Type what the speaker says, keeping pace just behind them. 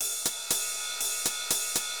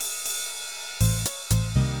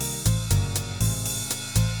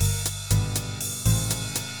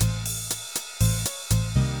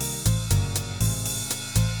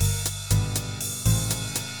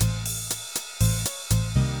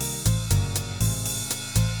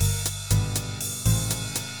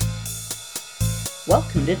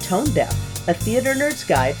Welcome to Tone Deaf, a theater nerd's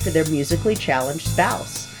guide for their musically challenged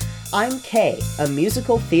spouse. I'm Kay, a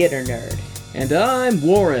musical theater nerd. And I'm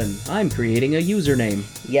Warren. I'm creating a username.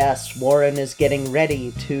 Yes, Warren is getting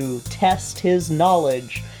ready to test his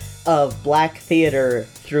knowledge of black theater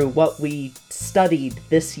through what we studied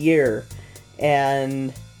this year.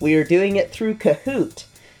 And we are doing it through Kahoot,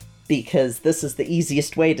 because this is the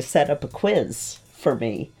easiest way to set up a quiz for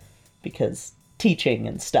me, because teaching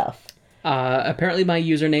and stuff. Apparently my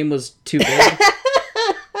username was too big,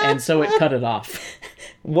 and so it cut it off.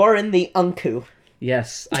 Warren the Unku.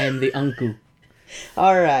 Yes, I am the Unku.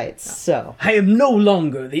 Alright, so. I am no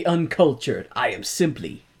longer the uncultured. I am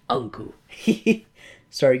simply Unku.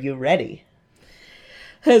 So are you ready?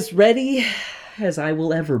 As ready as I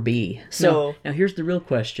will ever be. So now here's the real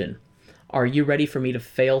question. Are you ready for me to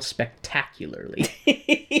fail spectacularly?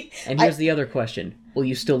 And here's the other question. Will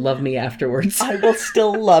you still love me afterwards? I will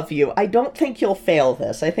still love you. I don't think you'll fail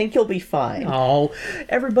this. I think you'll be fine. Oh,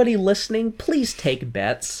 everybody listening, please take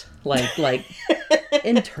bets. Like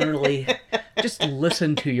internally, just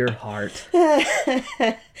listen to your heart.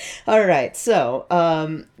 All right, so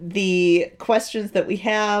the questions that we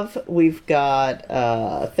have, we've got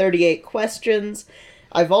 38 questions.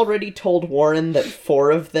 I've already told Warren that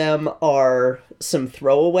 4 of them are some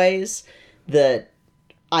throwaways that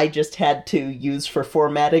I just had to use for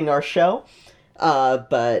formatting our show.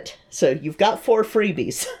 But so you've got 4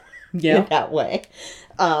 freebies in that way.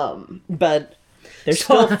 But there's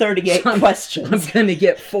still 38 questions. I'm going to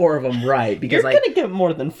get 4 of them right. Because You're going to get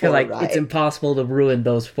more than 4 right. It's impossible to ruin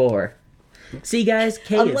those 4. See, guys,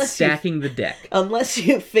 Kay is stacking the deck. Unless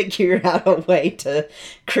you figure out a way to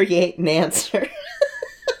create an answer.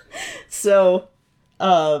 So,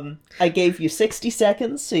 I gave you 60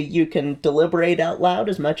 seconds so you can deliberate out loud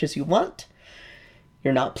as much as you want.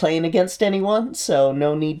 You're not playing against anyone, so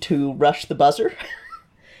no need to rush the buzzer.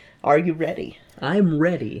 Are you ready? I'm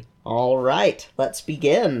ready. All right, let's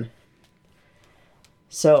begin.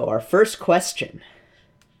 So, our first question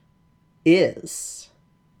is...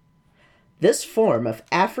 This form of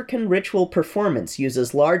African ritual performance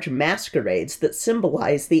uses large masquerades that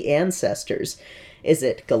symbolize the ancestors. Is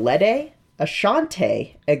it Galede,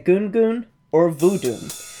 Ashanti, Egungun, or Voodoo?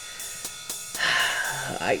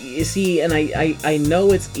 I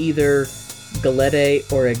know it's either Galede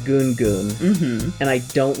or Egungun, and I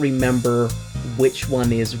don't remember which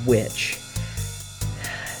one is which.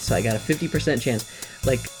 So I got a 50% chance.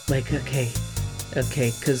 Okay,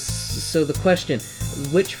 so the question,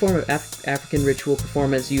 which form of African ritual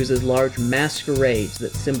performance uses large masquerades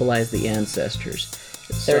that symbolize the ancestors?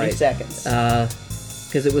 30 seconds.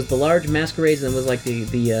 Because it was the large masquerades, and it was like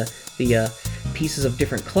the pieces of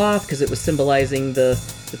different cloth, because it was symbolizing the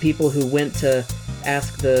people who went to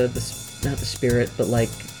ask not the spirit, but like,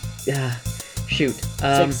 shoot.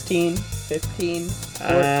 16, 15, 14,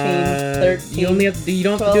 13, you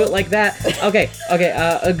don't have to do it like that. Okay,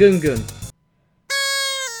 Egungun.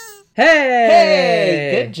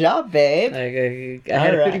 Hey! Good job, babe. I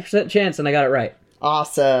had a 50% chance, and I got it right.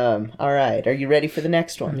 Awesome. All right, are you ready for the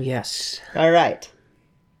next one? Yes. All right.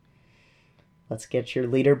 Let's get your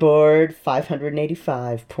leaderboard.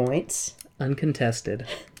 585 points. Uncontested.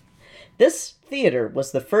 This theater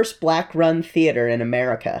was the first black-run theater in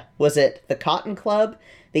America. Was it the Cotton Club,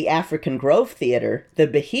 the African Grove Theater, the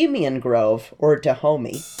Bohemian Grove, or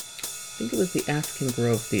Dahomey? I think it was the African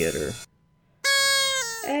Grove Theater.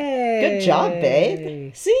 Hey! Good job,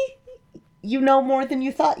 babe. See? You know more than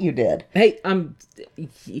you thought you did. Hey,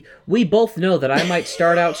 we both know that I might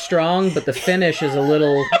start out strong, but the finish is a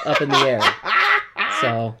little up in the air.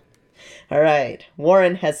 So. All right.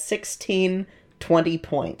 Warren has 1620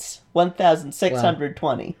 points.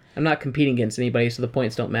 1,620. Wow. I'm not competing against anybody, so the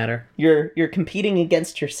points don't matter. You're competing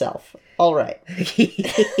against yourself. All right.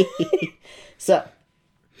 So,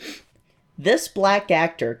 this black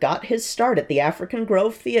actor got his start at the African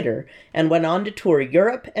Grove Theater and went on to tour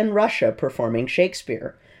Europe and Russia performing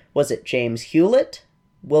Shakespeare. Was it James Hewlett,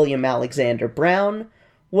 William Alexander Brown,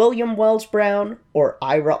 William Wells Brown, or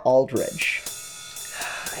Ira Aldridge?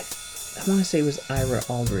 I want to say it was Ira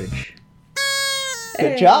Aldridge.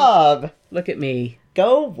 Good job. Look at me.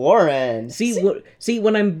 Go Warren. See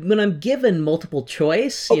when I'm given multiple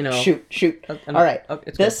choice, you know. Shoot. All right.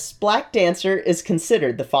 This black dancer is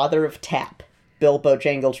considered the father of tap. Bill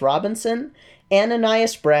Bojangles Robinson,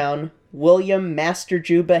 Ananias Brown, William Master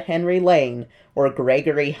Juba Henry Lane, or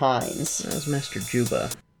Gregory Hines. That was Master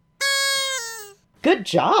Juba. Good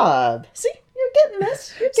job. See, you're getting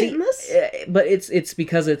this. But it's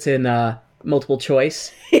because it's in multiple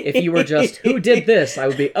choice. If you were just who did this, I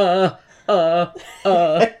would be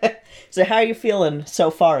So how are you feeling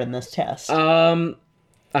so far in this test? I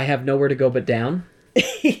have nowhere to go but down.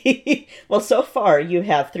 Well, so far you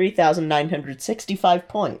have 3,965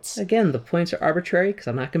 points. Again, the points are arbitrary because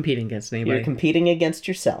I'm not competing against anybody. You're competing against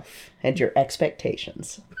yourself and your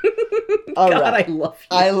expectations. All God, right. I love you.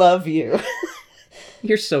 I love you.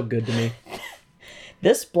 You're so good to me.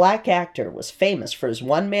 This black actor was famous for his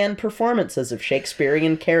one-man performances of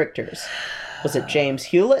Shakespearean characters. Was it James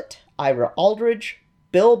Hewlett, Ira Aldridge,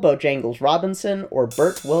 Bill Bojangles Robinson, or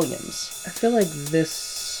Burt Williams? I feel like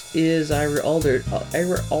this is Ira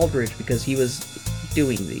Aldridge because he was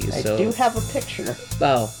doing these. I do have a picture.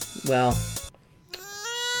 Oh, well.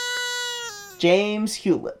 James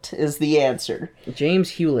Hewlett is the answer. James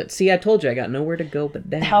Hewlett. See, I told you I got nowhere to go but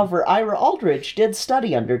down. However, Ira Aldridge did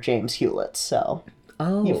study under James Hewlett, so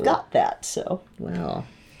you've got that. So well,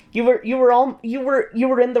 you were in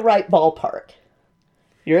the right ballpark.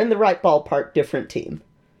 You're in the right ballpark. Different team.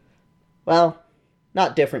 Well,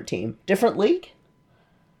 not different team. Different league.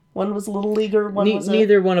 One was a little leaguer. One was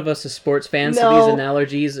neither one of us is sports fans. No. So these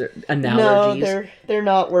analogies. No, they're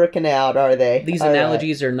not working out, are they? These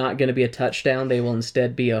analogies are not going to be a touchdown. They will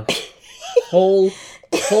instead be a hole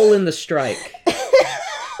in the strike.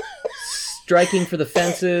 Striking for the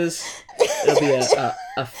fences. It'll be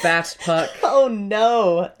a fast puck. Oh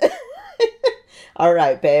no! All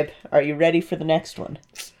right, babe. Are you ready for the next one?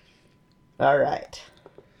 All right.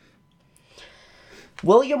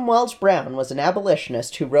 William Wells Brown was an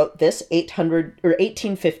abolitionist who wrote this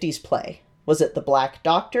 1850s play. Was it The Black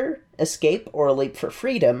Doctor, Escape or A Leap for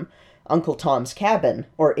Freedom, Uncle Tom's Cabin,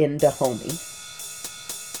 or In Dahomey?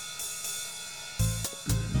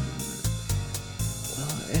 Well,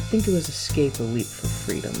 I think it was Escape or Leap for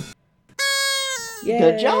Freedom. Yay.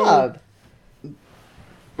 Good job.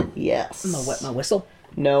 Yes. I'm gonna wet my whistle.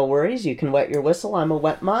 No worries. You can wet your whistle. I'm gonna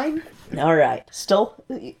wet mine. All right. Still,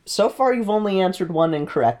 so far you've only answered one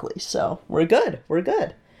incorrectly, so we're good. We're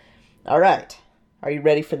good. All right. Are you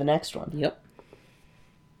ready for the next one? Yep.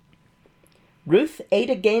 Ruth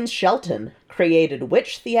Ada Gaines Shelton created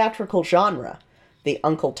which theatrical genre? The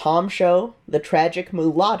Uncle Tom Show, the Tragic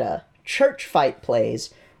Mulatta, church fight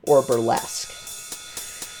plays, or burlesque?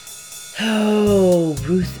 Oh,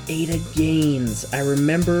 Ruth Ada Gaines. I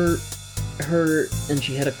remember her, and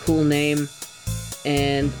she had a cool name,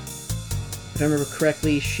 and if I remember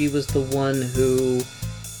correctly, she was the one who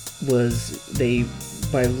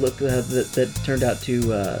that turned out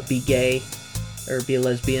to be gay, or be a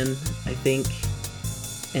lesbian, I think.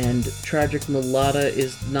 And Tragic Mulatta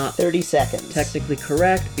is not 30 seconds. Technically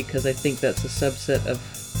correct, because I think that's a subset of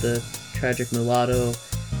the Tragic Mulatto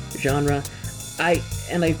genre. I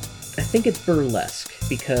think it's burlesque,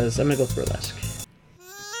 because I'm gonna go with burlesque.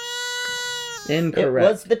 Incorrect. It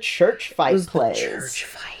was the church fight plays. The church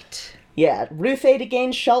fight. Yeah, Ruth Ada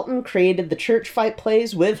Gaines Shelton created the church fight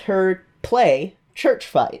plays with her play, Church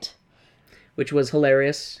Fight. Which was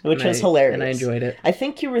hilarious. Hilarious. And I enjoyed it. I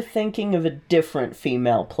think you were thinking of a different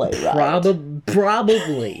female playwright.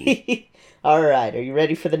 Probably. All right, are you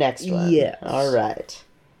ready for the next one? Yes. All right.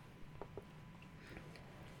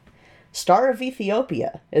 Star of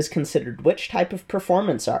Ethiopia is considered which type of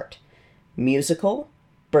performance art? Musical,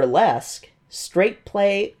 burlesque, straight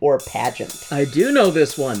play, or pageant? I do know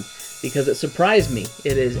this one, because it surprised me.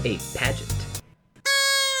 It is a pageant.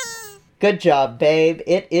 Good job, babe.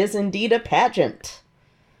 It is indeed a pageant.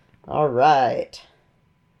 All right.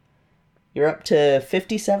 You're up to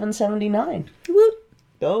 57.79. Whoop.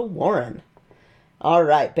 Go, Warren. All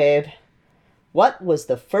right, babe. What was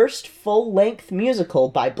the first full-length musical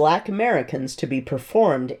by Black Americans to be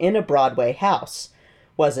performed in a Broadway house?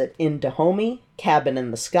 Was it In Dahomey, Cabin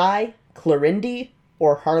in the Sky, Clarindy,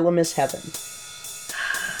 or Harlem is Heaven?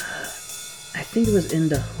 I think it was In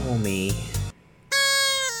Dahomey.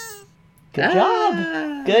 Good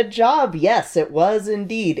job. Good job. Yes, it was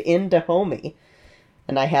indeed In Dahomey.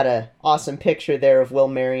 And I had an awesome picture there of Will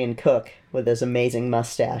Marion Cook with his amazing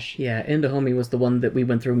mustache. Yeah, In Dahomey was the one that we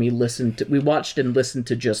went through and we watched and listened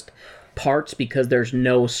to just parts because there's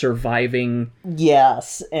no surviving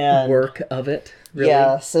work of it, really.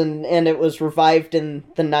 Yes, and it was revived in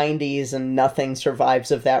the 90s and nothing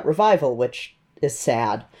survives of that revival, which is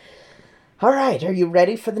sad. All right, are you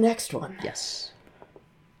ready for the next one? Yes.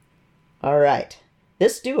 All right.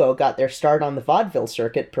 This duo got their start on the vaudeville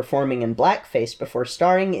circuit performing in blackface before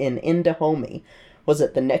starring in Dahomey. Was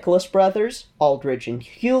it the Nicholas Brothers, Aldridge and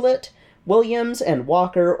Hewlett, Williams and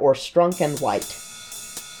Walker, or Strunk and White?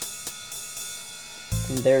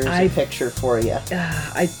 And there's a picture for you.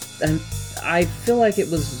 I feel like it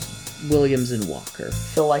was Williams and Walker.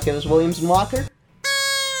 Feel like it was Williams and Walker?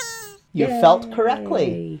 You felt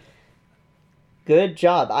correctly. Good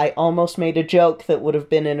job. I almost made a joke that would have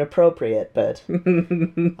been inappropriate, but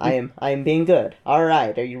I am being good. All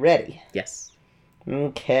right, are you ready? Yes.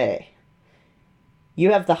 Okay.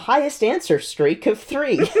 You have the highest answer streak of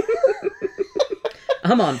 3.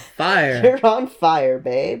 I'm on fire. You're on fire,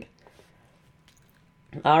 babe.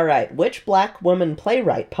 All right. Which black woman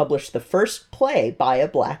playwright published the first play by a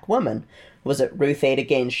black woman? Was it Ruth Ada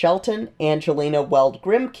Gaines Shelton, Angelina Weld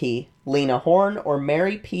Grimke, Lena Horne, or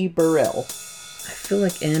Mary P. Burrill? I feel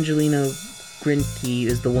like Angelina Grimke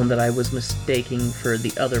is the one that I was mistaking for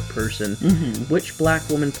the other person. Mm-hmm. Which black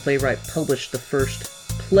woman playwright published the first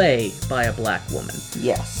play by a black woman?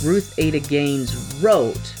 Yes. Ruth Ada Gaines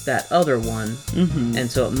wrote that other one, Mm-hmm. and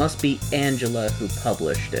so it must be Angela who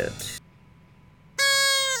published it.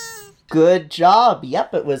 Good job.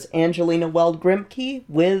 Yep, it was Angelina Weld Grimke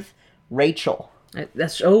with Rachel.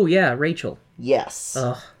 Oh yeah, Rachel. Yes.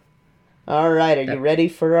 Ugh, All right, are you ready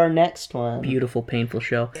for our next one? beautiful, painful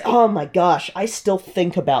show. Oh my gosh, I still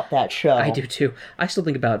think about that show. I do too. I still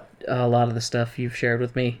think about a lot of the stuff you've shared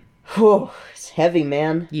with me. Whew, it's heavy,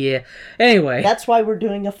 man. Yeah. Anyway. That's why we're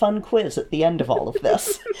doing a fun quiz at the end of all of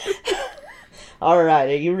this. All right,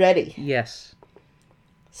 are you ready? Yes.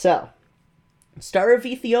 So, Star of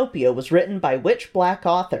Ethiopia was written by which black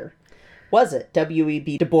author? Was it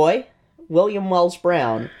W.E.B. Du Bois, William Wells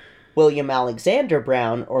Brown, William Alexander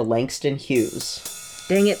Brown, or Langston Hughes?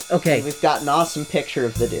 Dang it. Okay. We've got an awesome picture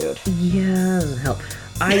of the dude. Yeah, doesn't help.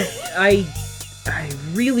 I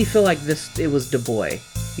really feel like it was Du Bois.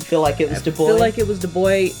 You feel like it was Du Bois? I feel like it was Du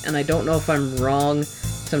Bois, and I don't know if I'm wrong,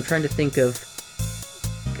 so I'm trying to think of...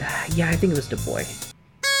 Yeah, I think it was Du Bois.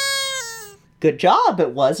 Good job,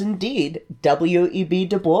 it was indeed W.E.B.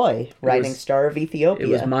 Du Bois, writing Star of Ethiopia. It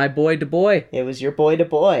was my boy Du Bois. It was your boy Du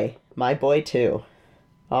Bois. My boy, too.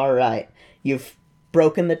 All right. You've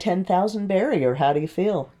broken the 10,000 barrier. How do you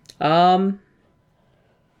feel?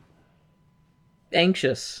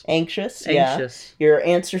 Anxious. Anxious? Anxious. Yeah. Your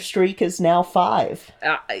answer streak is now 5.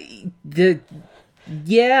 Yes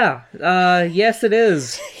it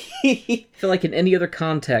is. I feel like in any other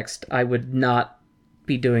context, I would not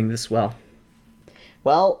be doing this well.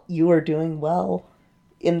 Well, you are doing well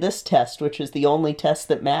in this test, which is the only test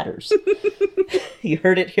that matters. You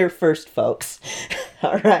heard it here first, folks.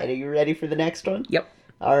 All right, are you ready for the next one? Yep.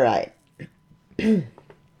 All right.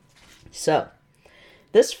 So,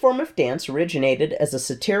 this form of dance originated as a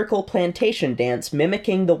satirical plantation dance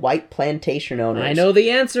mimicking the white plantation owners. I know the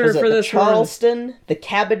answer Was it for the this one. Charleston, the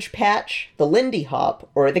Cabbage Patch, the Lindy Hop,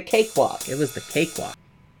 or the Cakewalk? It was the cakewalk.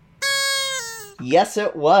 Yes,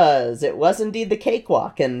 it was. It was indeed the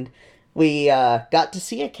Cakewalk, and we got to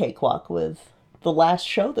see a cakewalk with the last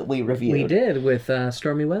show that we reviewed. We did with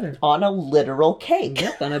Stormy Weather. On a literal cake.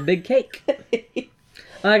 Yep, on a big cake.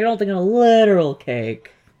 I don't think on a literal cake.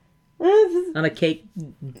 On a cake.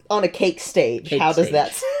 On a cake stage. Cake How does stage.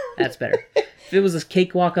 that sound? That's better. If it was a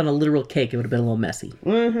cakewalk on a literal cake, it would have been a little messy.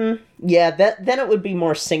 Mm-hmm. Yeah, then it would be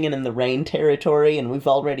more Singing in the Rain territory, and we've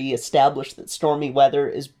already established that Stormy Weather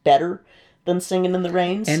is better than Singing in the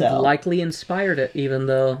Rain, And so... likely inspired it, even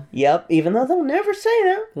though... Yep, even though they'll never say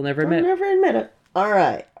that. They'll never admit it. They'll never admit it. All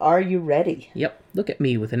right, are you ready? Yep, look at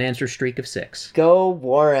me with an answer streak of 6. Go,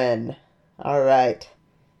 Warren. All right.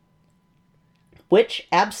 Which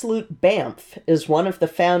absolute bamf is one of the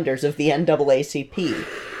founders of the NAACP?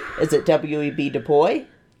 Is it W.E.B. Du Bois,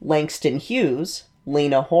 Langston Hughes,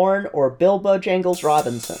 Lena Horne, or Bill Bojangles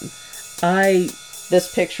Robinson?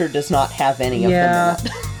 This picture does not have any of them in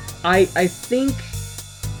it. I think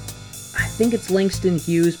it's Langston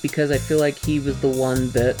Hughes because I feel like he was the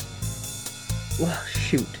one that... Well,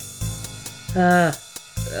 shoot.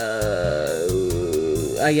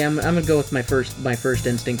 I'm gonna go with my first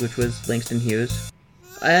instinct, which was Langston Hughes.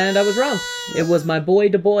 And I was wrong. It was my boy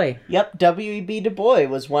Du Bois. Yep, W.E.B. Du Bois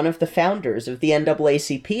was one of the founders of the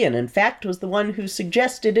NAACP, and in fact was the one who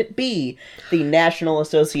suggested it be the National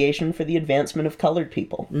Association for the Advancement of Colored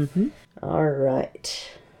People. Mm-hmm. All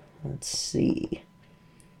right. Let's see.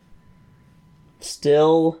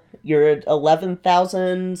 Still, you're at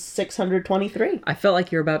 11,623. I felt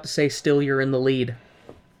like you were about to say still you're in the lead.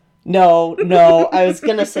 No, I was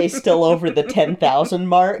gonna say still over the 10,000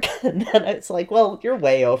 mark, and then it's like, well, you're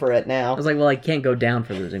way over it now. I was like, well, I can't go down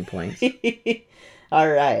for losing points.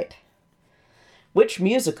 All right. Which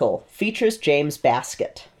musical features James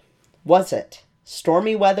Baskett? Was it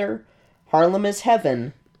Stormy Weather, Harlem is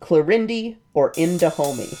Heaven, Clarindy, or In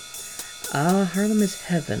Dahomey? Harlem is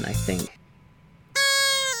Heaven, I think.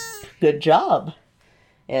 Good job.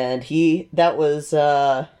 And that was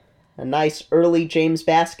a nice early James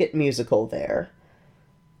Baskett musical there.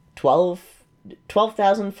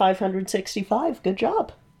 12,565. Good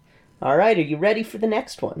job. All right, are you ready for the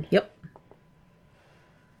next one? Yep.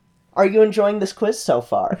 Are you enjoying this quiz so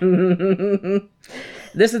far?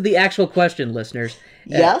 This is the actual question, listeners.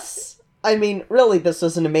 Yes? I mean, really, this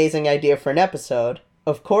was an amazing idea for an episode.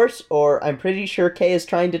 Of course, or I'm pretty sure Kay is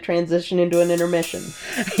trying to transition into an intermission.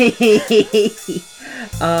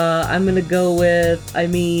 I'm gonna go with,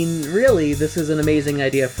 really, this is an amazing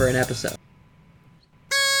idea for an episode.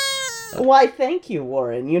 Why, thank you,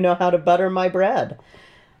 Warren. You know how to butter my bread.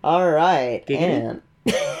 All right, Giggity.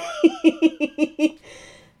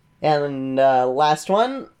 and last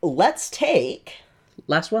one, let's take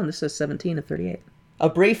Last one, this says 17 of 38. a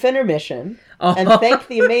brief intermission Oh. and thank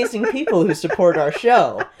the amazing people who support our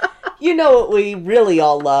show. You know what we really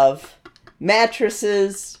all love.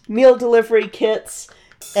 Mattresses, meal delivery kits,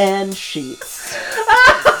 and sheets.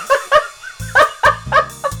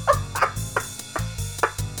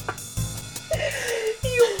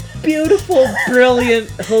 Beautiful, brilliant,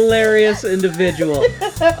 hilarious individual.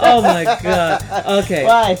 Oh my god. Okay.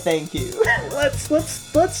 Why, thank you.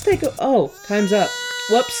 Let's take a... Oh, time's up.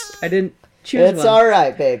 Whoops, I didn't choose It's one.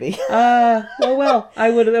 alright, baby. Well,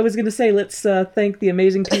 I was gonna say, let's thank the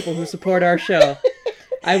amazing people who support our show.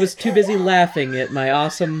 I was too busy laughing at my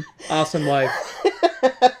awesome wife.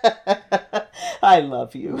 I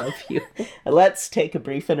love you. Love you. Let's take a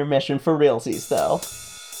brief intermission for realsies, though.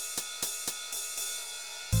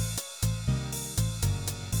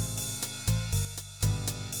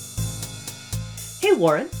 Hey,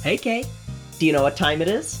 Warren. Hey, Kay. Do you know what time it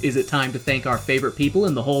is? Is it time to thank our favorite people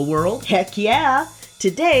in the whole world? Heck yeah!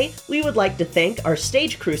 Today, we would like to thank our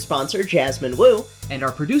stage crew sponsor, Jasmine Wu. And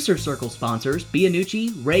our producer circle sponsors,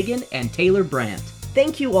 Bianucci, Reagan, and Taylor Brandt.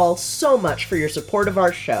 Thank you all so much for your support of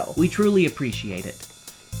our show. We truly appreciate it.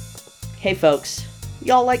 Hey folks,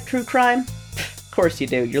 y'all like true crime? Of course you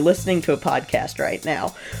do. You're listening to a podcast right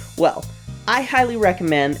now. Well, I highly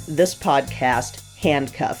recommend this podcast,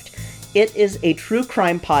 Handcuffed. It is a true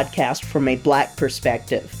crime podcast from a black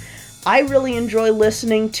perspective. I really enjoy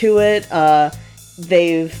listening to it.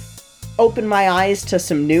 They've opened my eyes to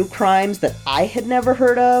some new crimes that I had never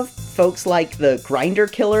heard of. Folks like the Grinder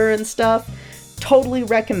Killer and stuff. Totally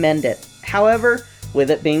recommend it. However,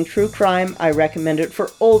 with it being true crime, I recommend it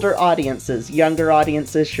for older audiences. Younger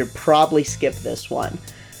audiences should probably skip this one.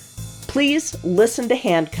 Please listen to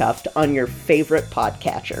Handcuffed on your favorite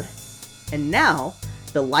podcatcher. And now,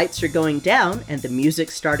 the lights are going down and the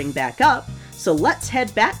music's starting back up, so let's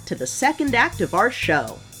head back to the second act of our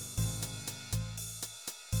show.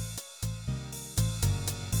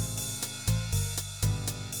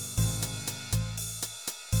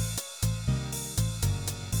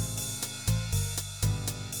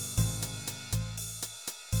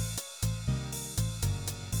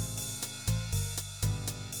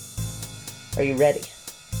 Are you ready?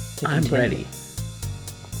 I'm ready.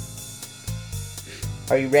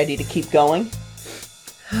 Are you ready to keep going?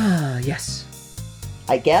 Yes.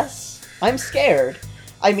 I guess. I'm scared.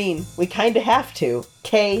 I mean, we kinda have to.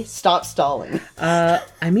 Kay, stop stalling.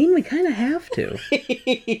 We kind of have to.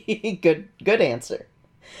 Good answer.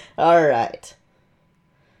 Alright.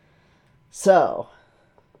 So,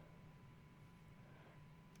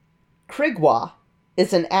 CRIGWA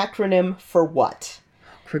is an acronym for what?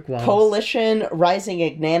 Crigwall. Coalition Rising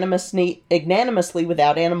Ignominiously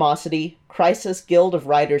Without Animosity, Crisis Guild of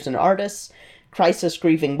Writers and Artists, Crisis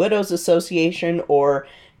Grieving Widows Association, or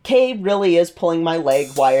Kay really is pulling my leg,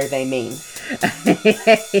 why are they mean?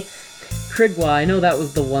 Crigwa, I know that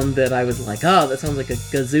was the one that I was like, oh, that sounds like a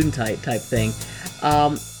Gazoon type thing.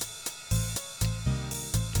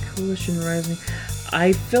 Coalition Rising.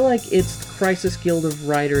 I feel like it's Crisis Guild of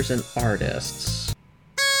Writers and Artists.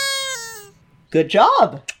 Good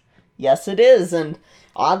job! Yes, it is, and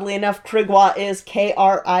oddly enough, CRIGWA is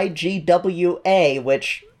KRIGWA,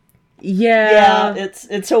 which, Yeah,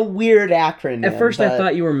 it's a weird acronym. At first I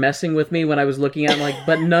thought you were messing with me when I was looking at it, like,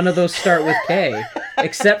 but none of those start with K.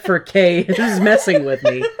 Except for K, who's messing with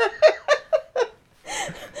me.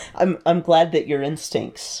 I'm glad that your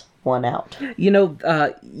instincts won out. You know,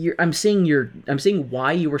 I'm seeing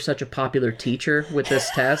why you were such a popular teacher with this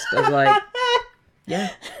test. I was like,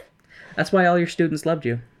 yeah. That's why all your students loved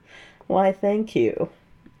you. Why, thank you.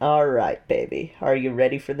 Alright, baby. Are you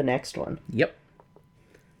ready for the next one? Yep.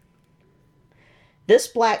 This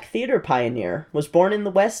black theater pioneer was born in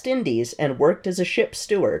the West Indies and worked as a ship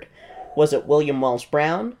steward. Was it William Wells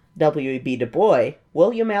Brown, W.E.B. Du Bois,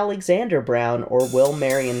 William Alexander Brown, or Will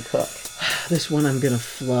Marion Cook? This one I'm gonna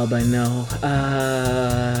flub, I know.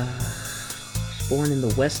 Born in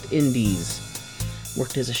the West Indies.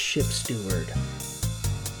 Worked as a ship steward.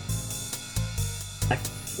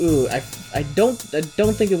 I don't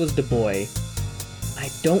think it was Du Bois. I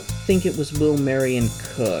don't think it was Will Marion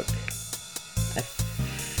Cook.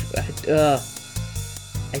 I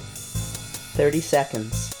 30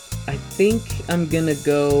 seconds. I think I'm gonna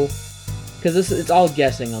go, because it's all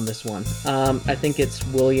guessing on this one. I think it's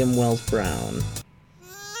William Wells Brown.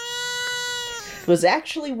 It was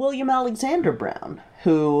actually William Alexander Brown,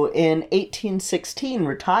 who in 1816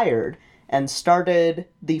 retired and started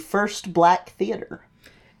the first black theater.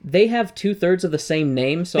 They have 2/3 of the same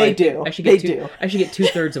name, so They do. I should They get do. I should get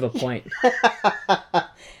 2/3 of a point.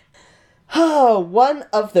 Oh, one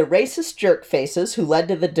of the racist jerk faces who led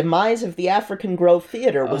to the demise of the African Grove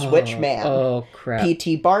Theater was which man? Oh crap!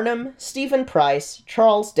 P.T. Barnum, Stephen Price,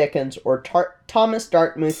 Charles Dickens, or Thomas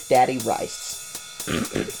Dartmouth Daddy Rice?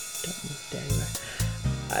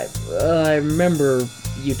 I remember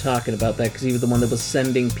you talking about that because he was the one that was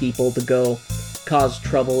sending people to go cause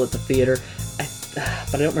trouble at the theater.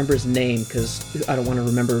 But I don't remember his name because I don't want to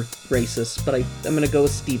remember racist. But I'm going to go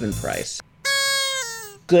with Stephen Price.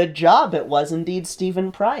 Good job. It was indeed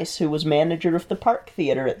Stephen Price, who was manager of the Park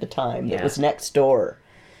Theater at the time. That was next door.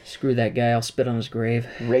 Screw that guy. I'll spit on his grave.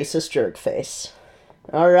 Racist jerk face.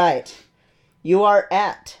 All right. You are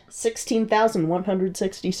at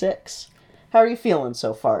 16,166. How are you feeling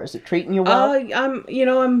so far? Is it treating you well?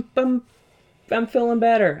 I'm feeling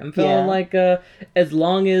better. I'm feeling like as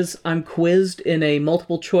long as I'm quizzed in a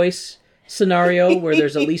multiple choice scenario where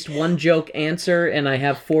there's at least one joke answer and I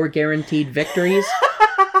have 4 guaranteed victories.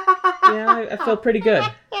 Yeah, I feel pretty good.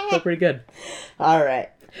 All right.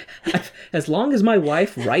 As long as my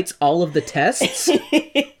wife writes all of the tests.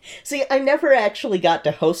 See, I never actually got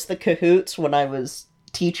to host the Cahoots when I was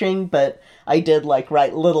teaching, but I did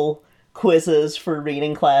write little quizzes for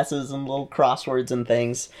reading classes and little crosswords and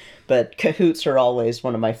things. But Cahoots are always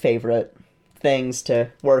one of my favorite things to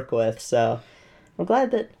work with, so I'm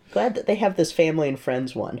glad that they have this family and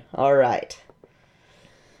friends one. All right.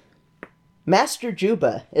 Master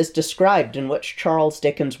Juba is described in which Charles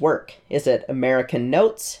Dickens work? Is it American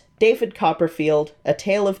Notes, David Copperfield, A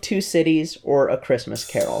Tale of Two Cities, or A Christmas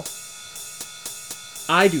Carol?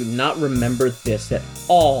 I do not remember this at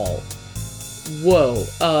all. Whoa,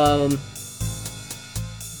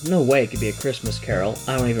 no way it could be A Christmas Carol.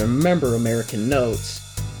 I don't even remember American Notes.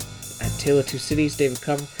 A Tale of Two Cities, David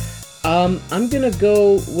Copperfield. I'm gonna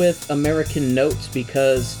go with American Notes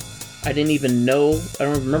because I didn't even know, I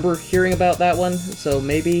don't remember hearing about that one, so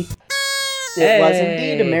maybe... It was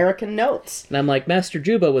indeed American Notes. And I'm like, Master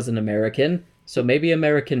Juba was an American, so maybe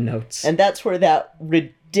American Notes. And that's where that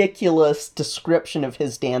ridiculous description of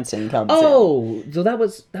his dancing comes in. Oh, so that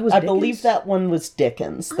was I Dickens? believe that one was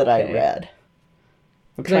Dickens that I read.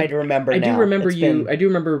 I'm trying to remember now. I do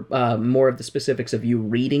remember more of the specifics of you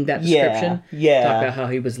reading that description. Yeah. Talk about how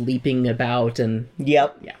he was leaping about and...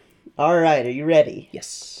 Yep. Yeah. All right, are you ready?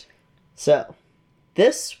 Yes. So,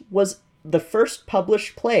 this was the first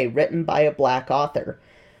published play written by a black author.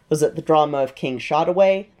 Was it The Drama of King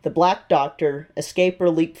Shotaway, The Black Doctor, Escape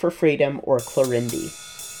or Leap for Freedom, or Clorinda?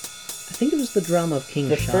 I think it was The Drama of King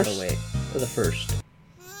Shotaway. Or the first.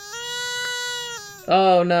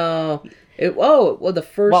 Oh, no. The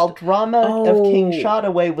first... While Drama of King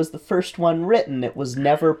Shotaway was the first one written, it was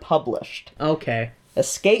never published. Okay.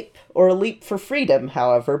 Escape or Leap for Freedom,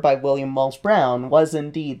 however, by William Wells Brown, was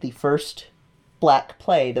indeed the first black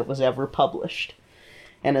play that was ever published,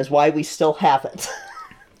 and is why we still have it.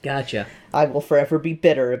 Gotcha. I will forever be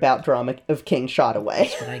bitter about Drama of King Shotaway.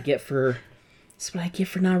 That's what I get for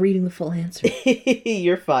not reading the full answer.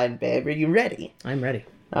 You're fine, babe. Are you ready? I'm ready.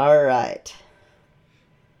 All right.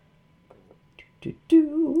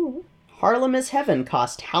 Harlem is Heaven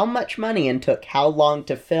cost how much money and took how long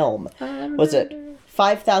to film? Was it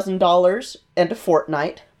 $5,000 and a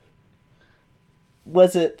fortnight?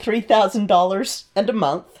 Was it $3,000 and a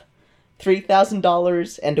month?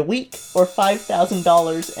 $3,000 and a week? Or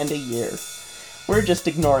 $5,000 and a year? We're just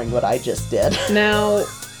ignoring what I just did. Now,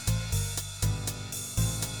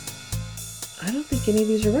 I don't think any of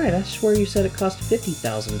these are right. I swear you said it cost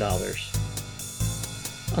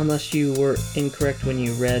 $50,000. Unless you were incorrect when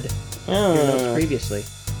you read your notes previously.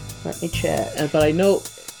 Let me check. But I know,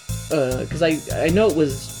 because I know it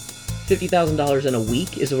was $50,000 in a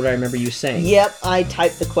week, is what I remember you saying. Yep, I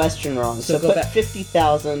typed the question wrong. So put back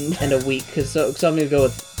 50,000 and a week, so I'm going to go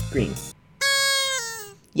with green.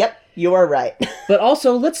 Yep, you are right. But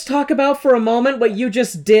also, let's talk about for a moment what you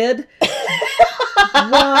just did.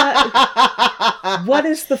 What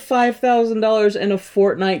is the $5,000 in a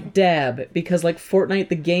Fortnite dab? Because, Fortnite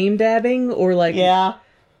the game dabbing? Or, Yeah.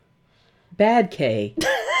 Bad K?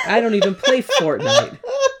 I don't even play Fortnite.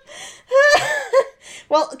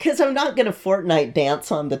 Well, because I'm not going to Fortnite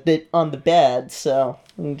dance on the bed, so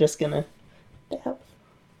I'm just going to dab.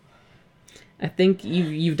 I think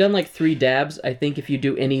you've done like 3 dabs. I think if you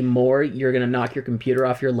do any more, you're gonna knock your computer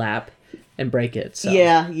off your lap and break it. So.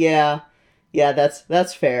 Yeah.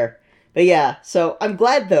 That's fair. But yeah, so I'm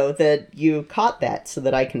glad though that you caught that so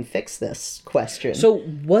that I can fix this question. So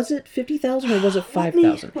was it 50,000 or was it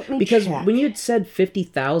 5,000? Let me Because check. when you had said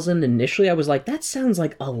 50,000 initially, I was like, that sounds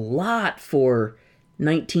like a lot for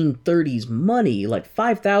 1930s money. Like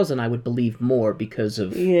 5,000, I would believe more because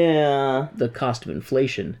of Yeah. the cost of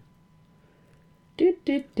inflation.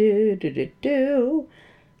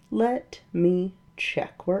 Let me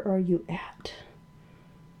check. Where are you at?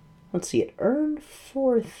 Let's see. It earned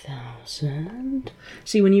 4,000.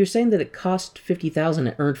 See, when you were saying that it cost 50,000,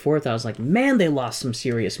 it earned 4,000. I was like, man, they lost some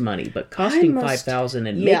serious money. But costing 5,000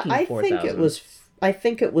 and making 4,000. I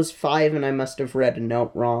think it was 5, and I must have read a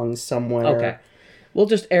note wrong somewhere. Okay, we'll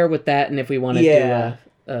just err with that, and if we want to do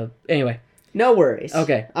anyway. No worries.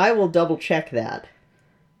 Okay, I will double check that.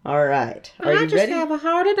 All right. Are you ready? I just have a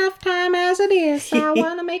hard enough time as it is, so I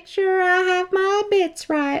want to make sure I have my bits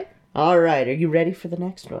right. All right. Are you ready for the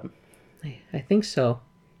next one? I think so.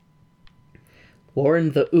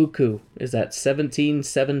 Warren the Uku is at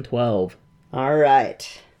 17,712. All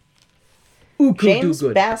right. Uku James do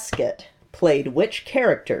good. Baskett played which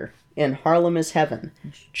character in Harlem is Heaven?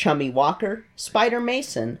 Chummy Walker, Spider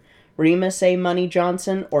Mason, Remus A. Money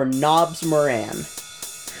Johnson, or Nobbs Moran?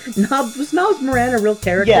 Was Nobbs Moran a real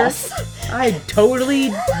character? Yes. I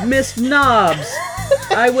totally missed Nobbs.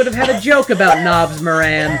 I would have had a joke about Nobbs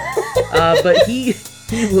Moran. But he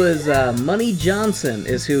was Money Johnson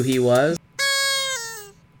is who he was.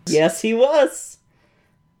 Yes, he was.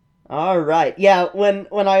 All right. Yeah, when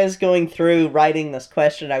I was going through writing this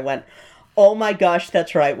question, I went, oh my gosh,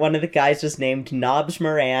 that's right. One of the guys was named Nobbs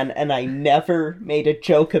Moran, and I never made a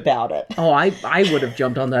joke about it. Oh, I would have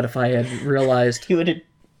jumped on that if I had realized. He would have...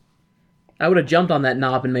 I would have jumped on that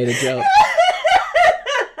knob and made a joke.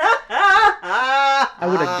 I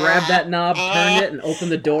would have grabbed that knob, turned it, and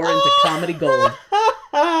opened the door into comedy gold.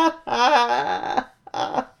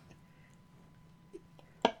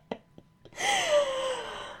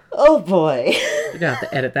 Oh boy. You're gonna have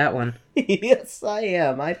to edit that one. Yes, I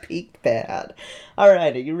am. I peaked bad. All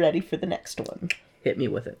right, are you ready for the next one? Hit me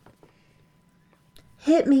with it.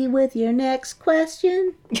 Hit me with your next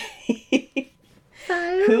question.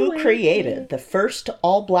 Who created the first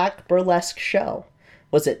all-black burlesque show?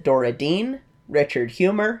 Was it Dora Dean, Richard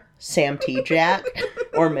Humor, Sam T. Jack,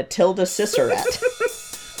 or Matilda Cicerette?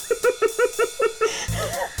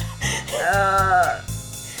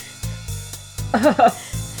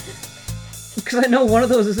 Because I know one of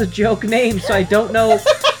those is a joke name, so I don't know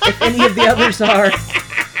if any of the others are.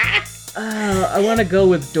 I want to go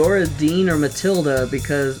with Dora Dean or Matilda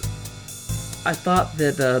because I thought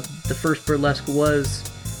that the first burlesque was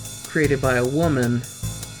created by a woman.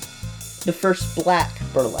 The first black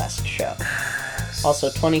burlesque show. Also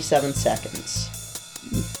 27 seconds.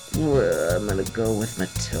 Well, I'm going to go with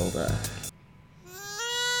Matilda.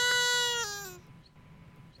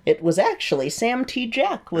 It was actually Sam T.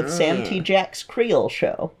 Jack with Sam T. Jack's Creole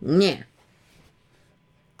Show. Yeah.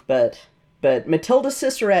 But Matilda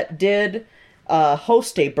Cicerette did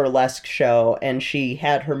host a burlesque show, and she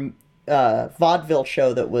had her vaudeville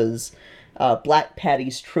show that was Black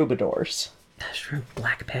Patty's Troubadours. That's true.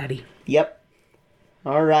 Black Patty. Yep.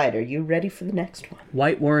 All right, are you ready for the next one?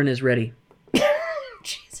 White Warren is ready.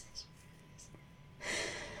 Jesus.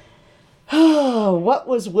 What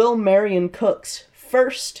was Will Marion Cook's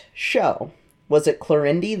first show? Was it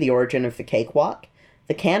Clorinda, The Origin of the Cakewalk,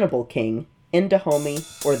 The Cannibal King, In Dahomey,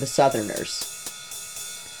 or The Southerners?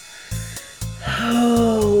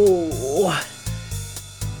 Oh.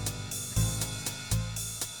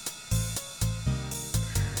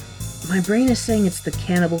 My brain is saying it's The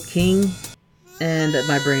Cannibal King, and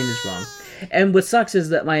my brain is wrong. And what sucks is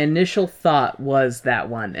that my initial thought was that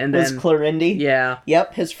one, and Was then Clorinda? yeah,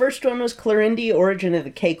 Yep, his first one was Clorinda, Origin of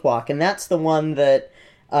the Cakewalk, and that's the one that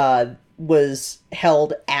was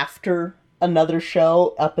held after another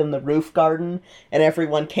show up in the roof garden, and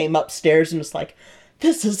everyone came upstairs and was like,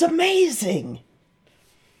 this is amazing!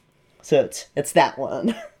 So it's that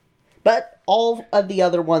one. But all of the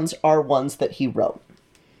other ones are ones that he wrote.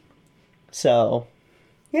 So,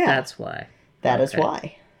 yeah. that's why. That is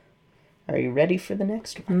why. Are you ready for the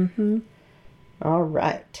next one? Mm-hmm. All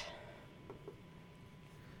right.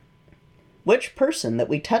 Which person that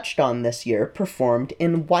we touched on this year performed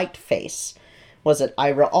in Whiteface? Was it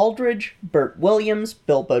Ira Aldridge, Burt Williams,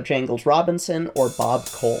 Bill Bojangles Robinson, or Bob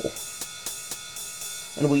Cole?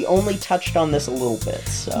 And we only touched on this a little bit,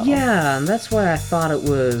 so... Yeah, and that's why I thought it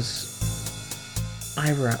was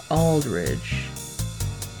Ira Aldridge.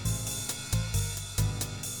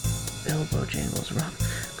 Bill Bojangles, Rob.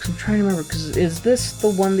 Because I'm trying to remember. Because is this the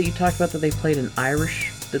one that you talked about that they played in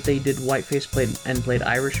Irish? That they did whiteface played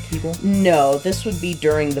Irish people? No, this would be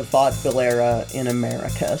during the vaudeville era in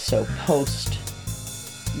America, so post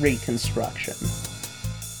Reconstruction.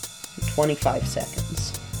 25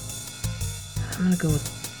 seconds. I'm gonna go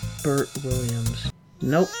with Burt Williams.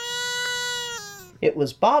 Nope. It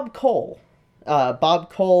was Bob Cole. Bob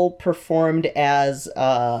Cole performed as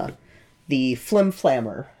the Flim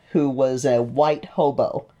Flammer, who was a white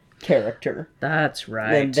hobo character. That's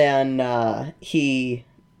right. And then he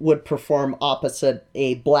would perform opposite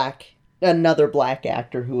another black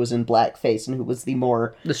actor who was in blackface and who was the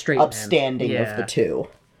more straight upstanding man. of the two.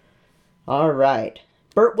 All right.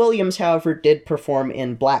 Burt Williams, however, did perform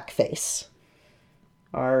in blackface.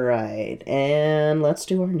 All right, and let's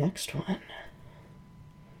do our next one.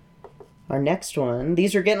 Our next one,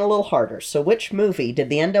 these are getting a little harder. So which movie did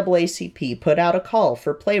the NAACP put out a call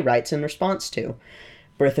for playwrights in response to?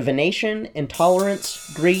 Birth of a Nation,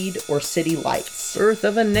 Intolerance, Greed, or City Lights? Birth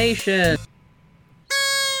of a Nation.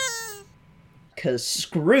 Because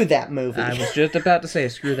screw that movie. I was just about to say,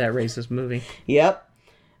 screw that racist movie. Yep.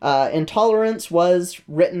 Intolerance was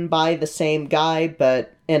written by the same guy,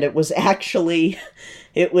 and it was actually,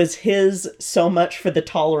 it was his so much for the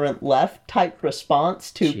tolerant left type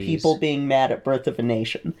response to people being mad at Birth of a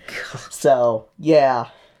Nation. So, yeah,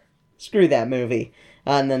 screw that movie.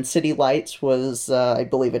 And then City Lights was, I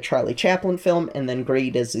believe, a Charlie Chaplin film, and then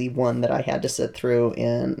Greed is the one that I had to sit through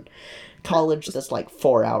in college that's like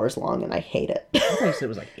 4 hours long, and I hate it. I thought you said it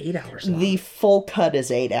was like 8 hours long. The full cut is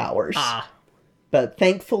 8 hours. But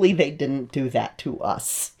thankfully, they didn't do that to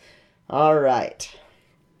us. All right.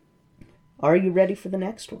 Are you ready for the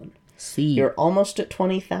next one? See. You're almost at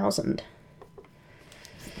 20,000.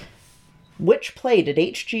 Which play did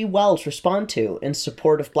H.G. Wells respond to in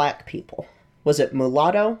support of black people? Was it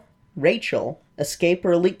Mulatto, Rachel, Escape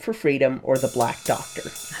or Leap for Freedom, or The Black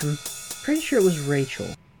Doctor? I'm pretty sure it was Rachel.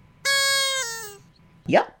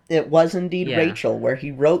 Yep, it was indeed Rachel, where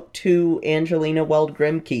he wrote to Angelina Weld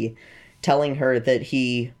Grimke telling her that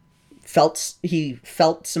he felt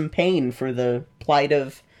some pain for the plight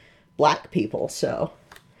of black people. So,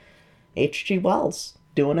 H.G. Wells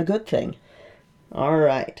doing a good thing. All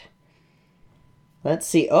right. Let's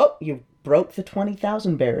see. Oh, you broke the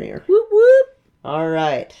 20,000 barrier. Whoop whoop. All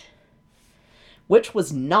right. Which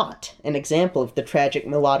was not an example of the tragic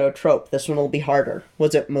mulatto trope? This one will be harder.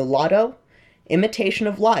 Was it Mulatto, Imitation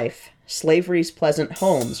of Life, Slavery's Pleasant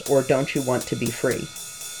Homes, or Don't You Want to Be Free?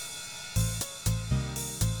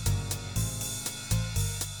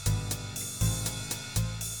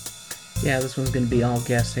 Yeah, this one's gonna be all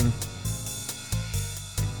guessing.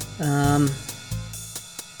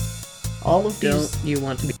 All of these... Don't you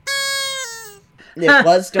want to be... It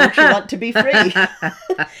was Don't You Want to Be Free.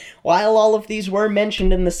 While all of these were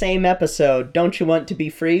mentioned in the same episode, Don't You Want to Be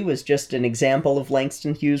Free was just an example of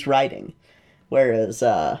Langston Hughes' writing. Whereas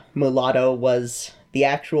Mulatto was the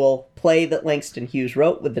actual play that Langston Hughes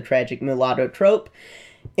wrote with the tragic mulatto trope.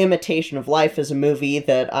 Imitation of Life is a movie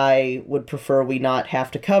that I would prefer we not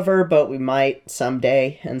have to cover, but we might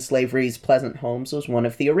someday, and Slavery's Pleasant Homes was one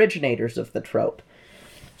of the originators of the trope.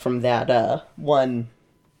 From that one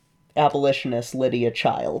abolitionist, Lydia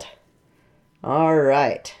Child.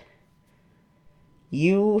 Alright.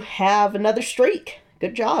 You have another streak.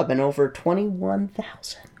 Good job, and over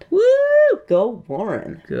 21,000. Woo! Go,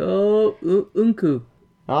 Warren. Go, Unku.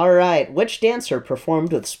 Alright, which dancer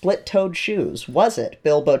performed with split-toed shoes? Was it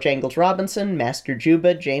Bill Bojangles Robinson, Master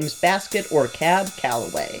Juba, James Baskett, or Cab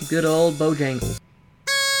Calloway? Good old Bojangles.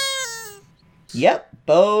 Yep,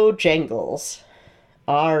 Bojangles.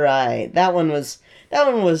 Alright, that one was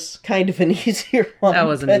kind of an easier one. That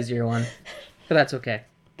was an easier one, but that's okay.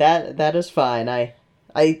 That is fine. I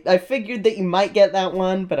figured that you might get that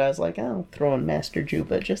one, but I was like, I'll throw in Master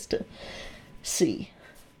Juba just to see.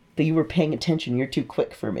 But you were paying attention. You're too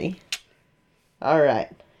quick for me. All right.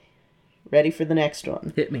 Ready for the next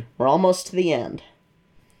one? Hit me. We're almost to the end.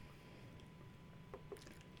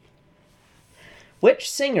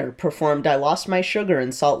 Which singer performed I Lost My Sugar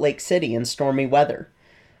in Salt Lake City in stormy weather?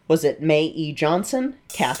 Was it Mae E. Johnson,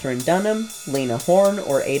 Katherine Dunham, Lena Horne,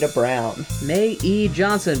 or Ada Brown? Mae E.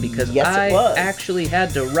 Johnson, because Yes, it was. I actually had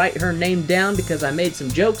to write her name down because I made some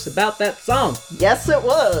jokes about that song. Yes, it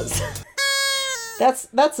was.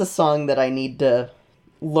 That's a song that I need to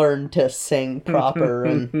learn to sing proper,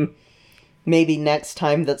 and maybe next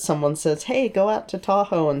time that someone says, hey, go out to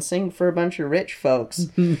Tahoe and sing for a bunch of rich folks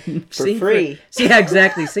for free. Yeah,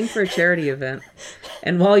 exactly. Sing for a charity event.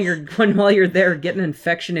 And while you're there, get an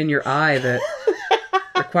infection in your eye that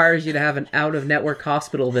requires you to have an out-of-network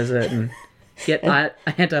hospital visit, and Get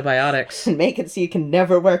antibiotics. And make it so you can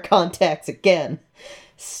never wear contacts again.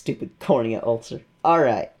 Stupid cornea ulcer.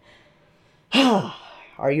 Alright.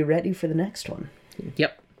 Are you ready for the next one?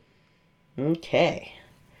 Yep. Okay.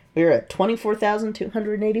 We're at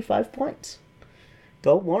 24,285 points.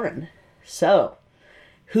 Go Warren. So,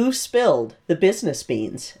 who spilled the business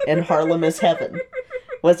beans in Harlem is Heaven?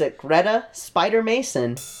 Was it Greta, Spider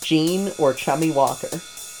Mason, Jean, or Chummy Walker?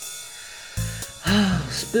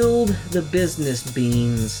 Spilled the business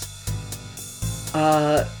beans.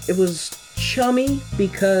 It was Chummy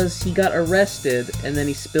because he got arrested and then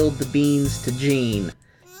he spilled the beans to Jean.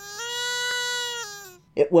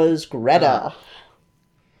 It was Greta.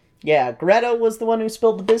 Yeah, Greta was the one who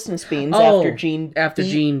spilled the business beans after Jean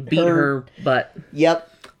beat her butt. Yep.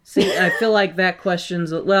 See, I feel like that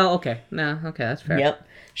question's... Well, okay. No, okay, that's fair. Yep.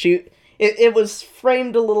 It was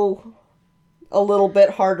framed a little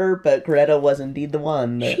bit harder, but Greta was indeed the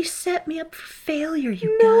one that... She set me up for failure,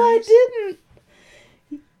 you No, guys. I didn't.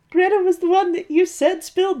 Greta was the one that you said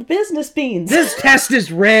spilled the business beans. This test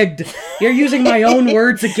is rigged! You're using my own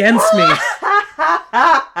words against me!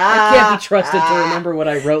 I can't be trusted to remember what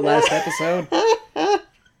I wrote last episode.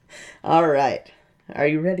 All right. Are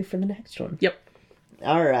you ready for the next one? Yep.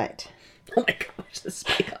 All right. Oh my gosh, this is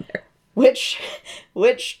on there. Which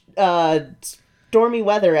stormy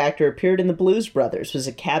weather actor appeared in the Blues Brothers? Was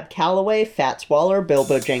it Cab Calloway, Fats Waller,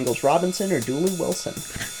 Bilbo Jangles Robinson, or Dooley Wilson?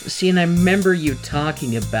 See, and I remember you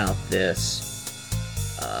talking about this.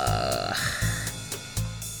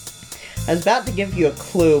 I was about to give you a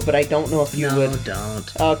clue, but I don't know if you would... No,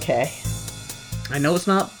 don't. Okay. I know it's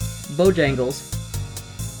not Bojangles.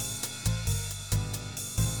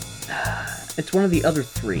 It's one of the other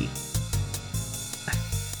three.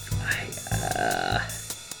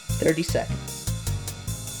 30 seconds.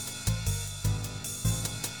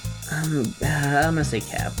 I'm gonna say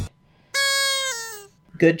Cab.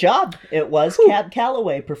 Good job. It was Cab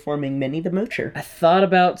Calloway performing Minnie the Moocher. I thought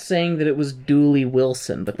about saying that it was Dooley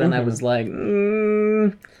Wilson, but then I was like, I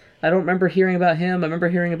don't remember hearing about him. I remember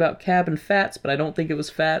hearing about Cab and Fats, but I don't think it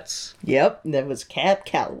was Fats. Yep, that was Cab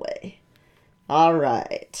Calloway. All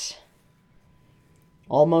right.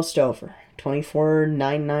 Almost over.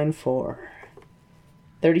 24,994.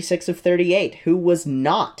 36 of 38. Who was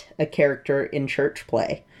not a character in Church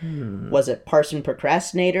Play? Was it Parson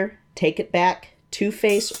Procrastinator, Take It Back,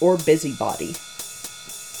 Two-Face, or Busybody?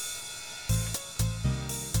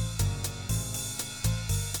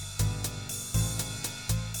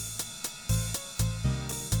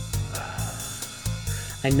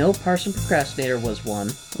 I know Parson Procrastinator was one.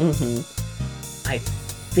 I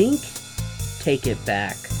think Take It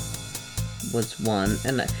Back was one.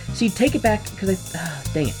 And see, Take It Back, because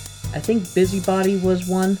dang it. I think Busybody was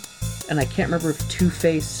one, and I can't remember if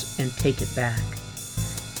Two-Face and Take It Back.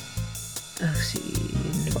 Let's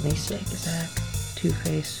see. 26. Take It Back,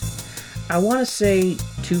 Two-Face. I want to say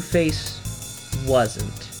Two-Face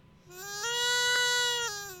wasn't.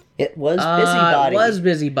 It was Busybody. It was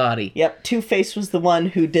Busybody. Yep, Two-Face was the one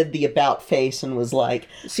who did the about face and was like,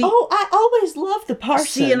 See, oh, I always loved the Parson.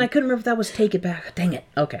 See, and I couldn't remember if that was Take It Back. Dang it.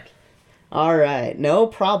 Okay. All right, no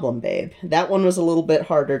problem, babe. That one was a little bit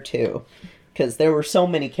harder, too, because there were so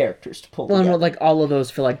many characters to pull together. Well, like, all of those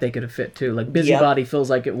feel like they could have fit, too. Like, Busybody feels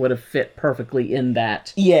like it would have fit perfectly in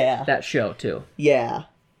that show, too. Yeah.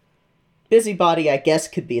 Busybody, I guess,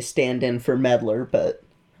 could be a stand-in for Meddler, but...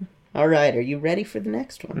 All right, are you ready for the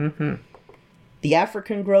next one? Mm-hmm. The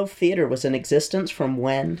African Grove Theater was in existence from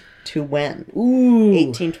when to when? Ooh.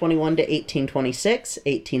 1821 to 1826,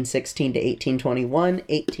 1816 to 1821,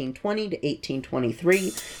 1820 to 1823,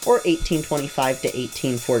 or 1825 to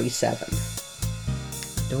 1847.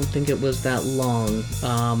 Don't think it was that long.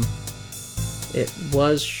 It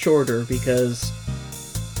was shorter because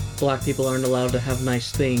black people aren't allowed to have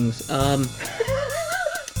nice things.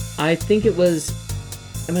 I think it was,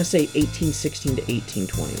 I'm going to say 1816 to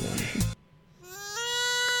 1821.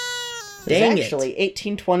 Dang It's actually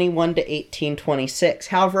 1821 to 1826.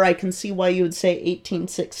 However, I can see why you would say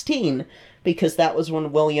 1816, because that was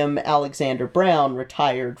when William Alexander Brown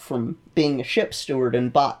retired from being a ship steward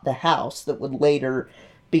and bought the house that would later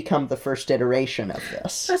become the first iteration of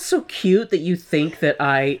this. That's so cute that you think that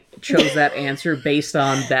I chose that answer based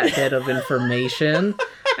on that bit of information.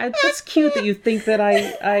 That's cute that you think that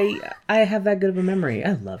I have that good of a memory.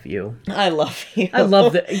 I love you. I love you. I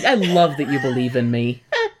love that you believe in me.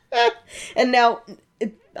 And now,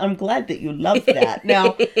 I'm glad that you love that.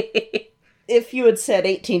 Now, if you had said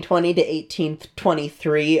 1820 to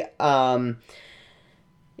 1823,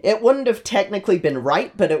 it wouldn't have technically been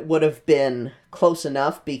right, but it would have been close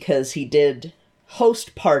enough because he did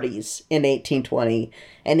host parties in 1820,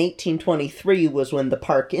 and 1823 was when the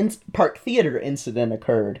Park Theater incident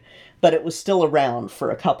occurred, but it was still around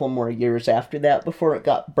for a couple more years after that before it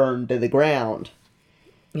got burned to the ground.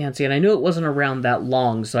 Yeah, and see, and I knew it wasn't around that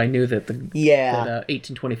long, so I knew that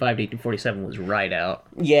 1825 to 1847 was right out.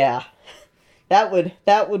 Yeah. That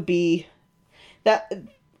would be... that.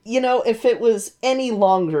 If it was any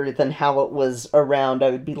longer than how it was around, I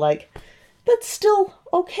would be like, that's still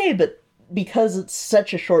okay, but because it's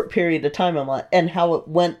such a short period of time, I'm like, and how it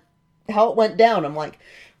went down, I'm like,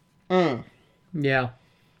 Yeah.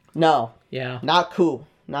 no. Yeah. Not cool.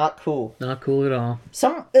 Not cool. Not cool at all.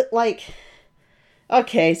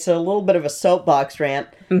 Okay, so a little bit of a soapbox rant.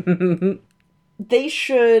 They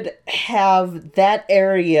should have that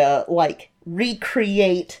area,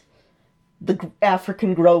 recreate the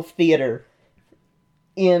African Grove Theater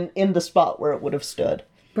in the spot where it would have stood.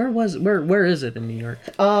 Where is it in New York?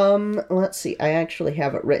 Let's see. I actually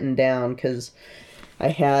have it written down because I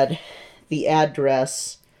had the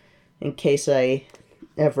address in case I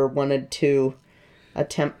ever wanted to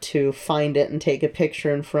attempt to find it and take a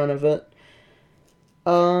picture in front of it.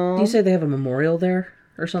 Do you say they have a memorial there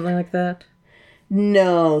or something like that?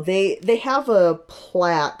 No, they have a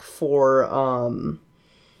plaque for I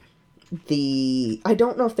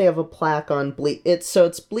don't know if they have a plaque on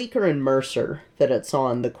it's Bleecker and Mercer that it's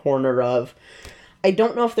on the corner of. I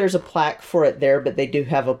don't know if there's a plaque for it there, but they do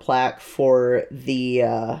have a plaque for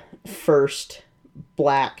the first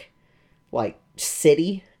black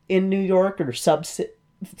city in New York, or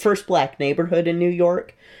first black neighborhood in New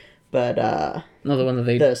York. But no, the one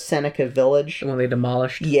that the Seneca Village, the one they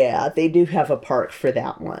demolished. Yeah, they do have a park for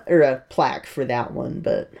that one, or a plaque for that one,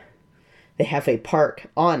 but they have a park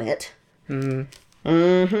on it. All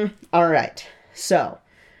right. So,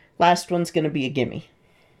 last one's going to be a gimme.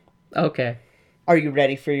 Okay. Are you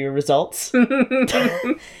ready for your results? And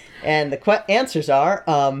the answers are,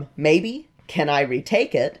 maybe, can I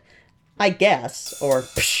retake it? I guess, or,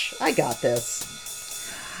 psh, I got this.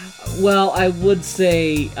 Well, I would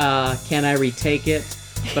say, can I retake it?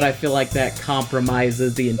 But I feel like that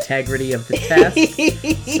compromises the integrity of the test.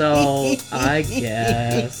 So, I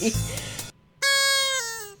guess.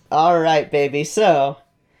 All right, baby. So,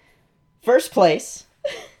 first place,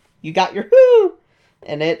 you got your whoo!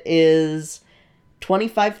 And it is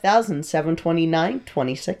 25,729,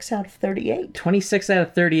 26 out of 38. 26 out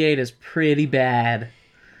of 38 is pretty bad.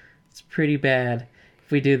 It's pretty bad.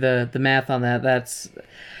 If we do the math on that, that's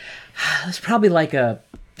probably like a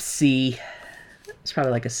C. It's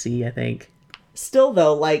probably like a C, I think. Still,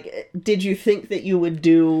 though, did you think that you would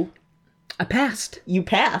do... I passed. You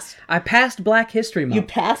passed. I passed Black History Month. You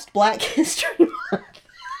passed Black History Month.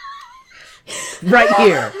 Right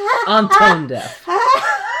here, on Tone Deaf.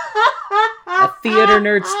 A theater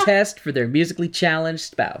nerd's test for their musically challenged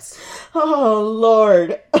spouse. Oh,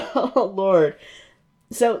 Lord. Oh, Lord.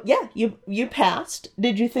 So, yeah, you passed.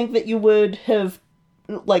 Did you think that you would have...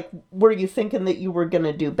 were you thinking that you were going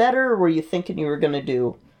to do better, or were you thinking you were going to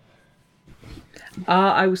do...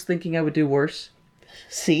 I was thinking I would do worse.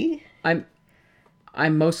 See? I'm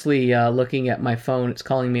mostly looking at my phone. It's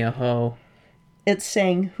calling me a hoe. It's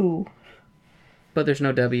saying who. But there's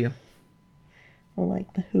no W.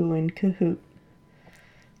 Like the who in Kahoot.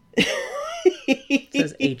 It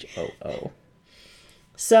says HOO.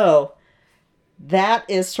 So, that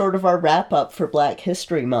is sort of our wrap-up for Black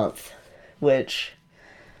History Month, which,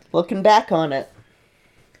 looking back on it,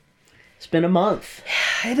 it's been a month.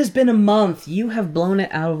 It has been a month. You have blown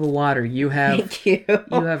it out of the water. You have Thank you.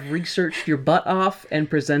 You have researched your butt off and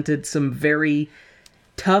presented some very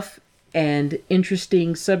tough and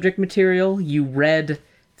interesting subject material. You read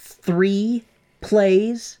 3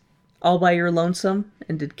 plays all by your lonesome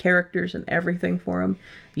and did characters and everything for them.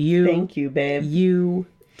 Thank you, babe. You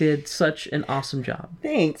did such an awesome job.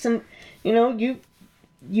 Thanks. And you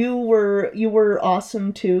were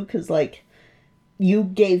awesome too, because you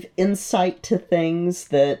gave insight to things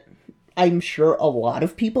that I'm sure a lot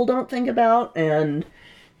of people don't think about, and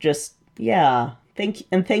just, yeah,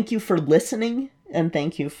 thank you for listening, and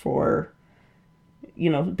thank you for,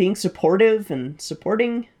 being supportive and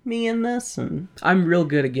supporting me in this. And I'm real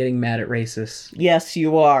good at getting mad at racists. Yes,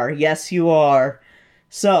 you are. Yes, you are.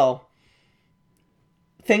 So,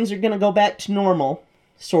 things are gonna go back to normal,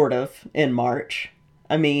 sort of, in March.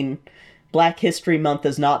 I mean... Black History Month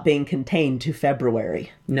is not being contained to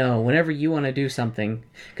February. No, whenever you want to do something.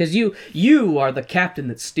 Because you are the captain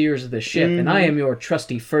that steers the ship, and I am your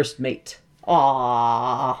trusty first mate.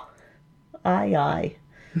 Ah, aye.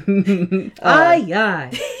 Aye,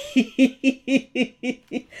 aye.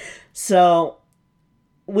 So,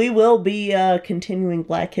 we will be continuing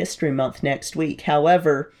Black History Month next week.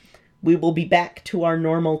 However, we will be back to our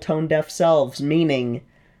normal tone-deaf selves, meaning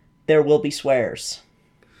there will be swears.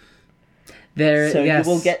 So yes.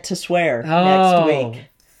 you will get to swear next week.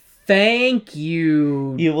 Thank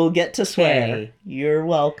you. You will get to swear. Okay. You're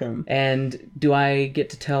welcome. And do I get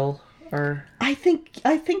to tell our... I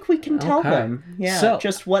think we can tell Okay. them. Yeah, So-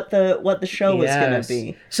 just what the show is going to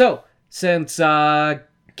be. So, since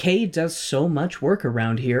Kay does so much work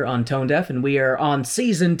around here on Tone Deaf, and we are on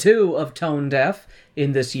season 2 of Tone Deaf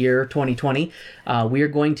in this year, 2020, we are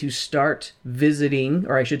going to start visiting,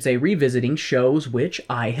 or I should say revisiting, shows which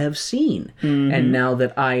I have seen. Mm-hmm. And now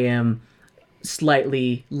that I am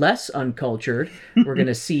slightly less uncultured, we're going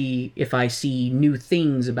to see if I see new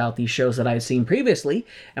things about these shows that I've seen previously,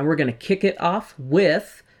 and we're going to kick it off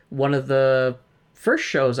with one of the first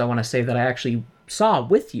shows I want to say that I actually saw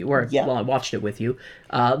with you, or Yeah. well, I watched it with you,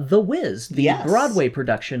 The Wiz, the Yes. Broadway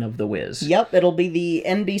production of The Wiz. Yep, it'll be the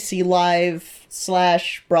NBC Live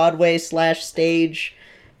 / Broadway / stage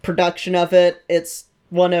production of it. It's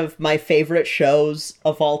one of my favorite shows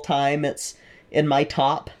of all time. It's in my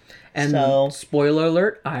top. And so, spoiler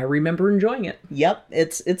alert, I remember enjoying it. yep,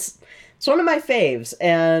 it's one of my faves,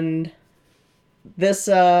 and this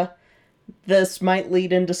might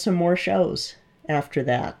lead into some more shows after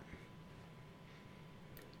that.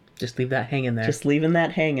 Just leave that hanging there. Just leaving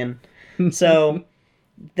that hanging. So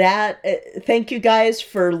thank you guys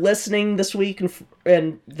for listening this week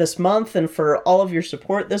and this month, and for all of your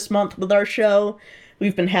support this month with our show.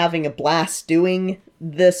 We've been having a blast doing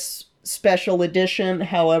this special edition.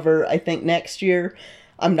 However, I think next year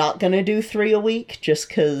I'm not going to do 3 a week just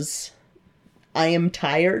because I am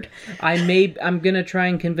tired. I'm gonna try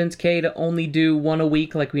and convince Kay to only do 1 a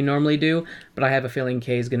week like we normally do, but I have a feeling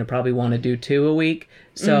Kay's gonna probably want to do 2 a week.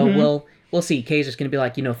 So we'll see. Kay's just gonna be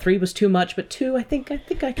like, 3 was too much, but 2, I think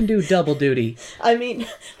I can do double duty. I mean,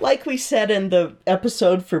 like we said in the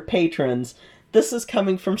episode for patrons, this is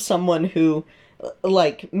coming from someone who,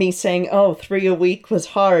 like me saying, 3 a week was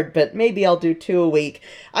hard, but maybe I'll do 2 a week.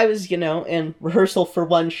 I was, in rehearsal for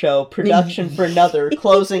one show, production for another,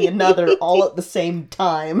 closing another, all at the same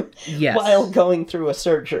time, Yes. while going through a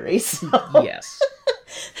surgery. So Yes.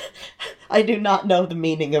 I do not know the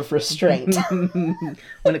meaning of restraint.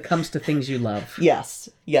 When it comes to things you love. Yes,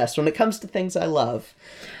 when it comes to things I love.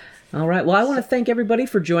 All right. Well, I want to thank everybody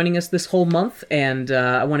for joining us this whole month, and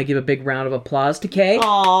I want to give a big round of applause to Kay.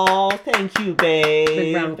 Aw, thank you, babe.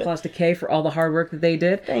 Big round of applause to Kay for all the hard work that they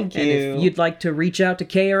did. Thank And you. if you'd like to reach out to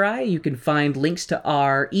Kay or I, you can find links to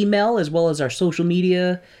our email as well as our social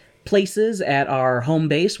media places at our home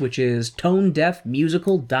base, which is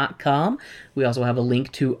tonedeafmusical.com. We also have a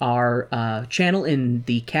link to our channel in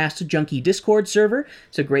the Cast Junkie Discord server.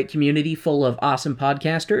 It's a great community full of awesome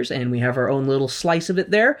podcasters, and we have our own little slice of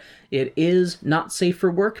it there. It is not safe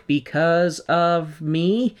for work because of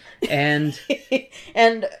me and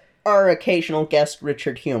And our occasional guest,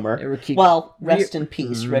 Richard Humor. Well, rest in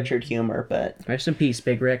peace, Richard Humor, but... rest in peace,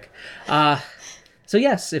 Big Rick. So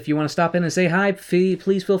yes, if you want to stop in and say hi,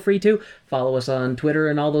 please feel free to. Follow us on Twitter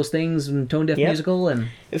and all those things, and Tone Deaf Musical. And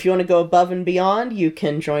if you want to go above and beyond, you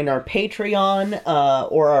can join our Patreon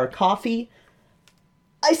or our Coffee.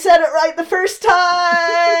 I said it right the first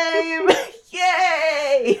time!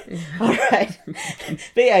 Yay! All right.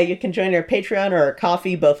 But yeah, you can join our Patreon or our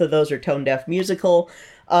Coffee. Both of those are Tone Deaf Musical.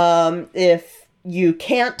 If you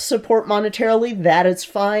can't support monetarily, that is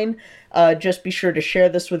fine. Just be sure to share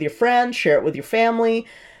this with your friends, share it with your family.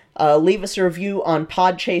 Leave us a review on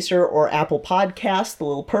Podchaser or Apple Podcasts, the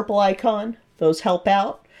little purple icon. Those help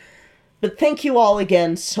out. But thank you all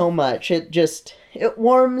again so much. It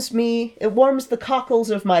warms me, it warms the cockles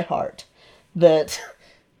of my heart. That's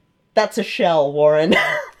a shell, Warren.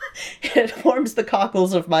 It warms the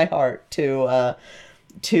cockles of my heart to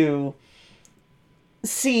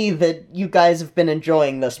see that you guys have been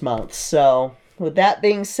enjoying this month. So, with that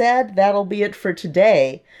being said, that'll be it for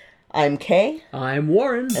today. I'm Kay. I'm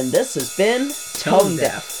Warren. And this has been Tone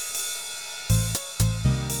Deaf.